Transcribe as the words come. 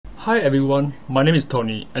Hi everyone, my name is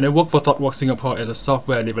Tony and I work for ThoughtWorks Singapore as a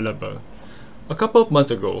software developer. A couple of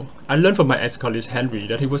months ago, I learned from my ex-colleague Henry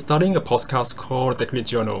that he was starting a podcast called Tech Lead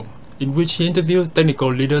Journal, in which he interviewed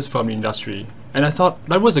technical leaders from the industry, and I thought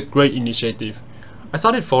that was a great initiative. I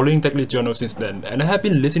started following Tech Lead Journal since then, and I have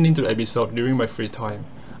been listening to the episode during my free time.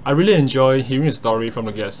 I really enjoy hearing a story from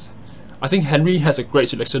the guests. I think Henry has a great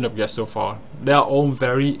selection of guests so far. They are all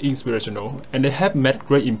very inspirational, and they have made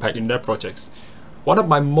great impact in their projects. One of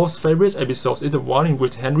my most favorite episodes is the one in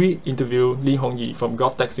which Henry interviewed Lee Hong-yi from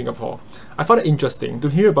GovTech Singapore. I found it interesting to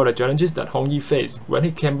hear about the challenges that Hong-yi faced when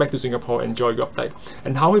he came back to Singapore and joined GovTech,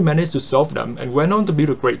 and how he managed to solve them and went on to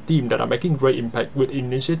build a great team that are making great impact with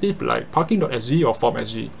initiatives like Parking.sg or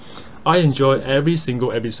Form.sg. I enjoy every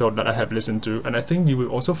single episode that I have listened to, and I think you will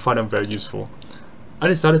also find them very useful. I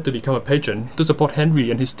decided to become a patron to support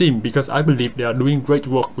Henry and his team because I believe they are doing great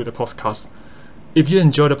work with the podcast. If you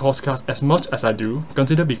enjoy the podcast as much as I do,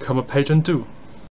 consider becoming a patron too.